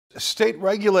State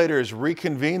regulators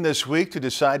reconvene this week to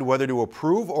decide whether to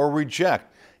approve or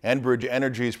reject Enbridge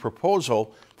Energy's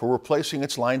proposal for replacing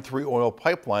its Line 3 oil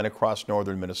pipeline across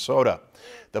northern Minnesota.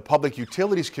 The Public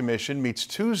Utilities Commission meets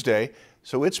Tuesday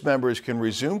so its members can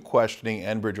resume questioning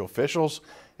Enbridge officials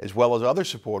as well as other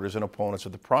supporters and opponents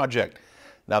of the project.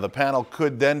 Now, the panel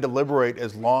could then deliberate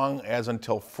as long as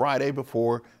until Friday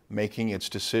before making its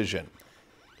decision.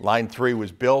 Line 3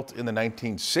 was built in the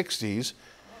 1960s.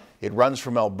 It runs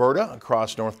from Alberta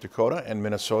across North Dakota and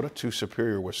Minnesota to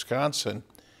Superior, Wisconsin.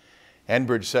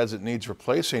 Enbridge says it needs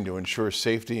replacing to ensure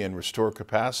safety and restore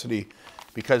capacity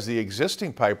because the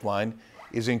existing pipeline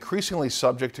is increasingly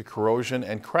subject to corrosion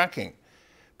and cracking.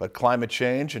 But climate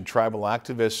change and tribal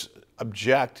activists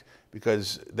object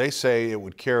because they say it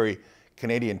would carry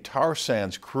Canadian tar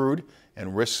sands crude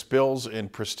and risk spills in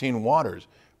pristine waters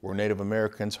where Native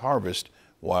Americans harvest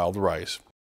wild rice.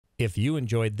 If you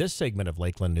enjoyed this segment of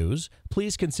Lakeland News,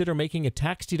 please consider making a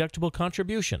tax-deductible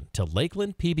contribution to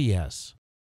Lakeland PBS.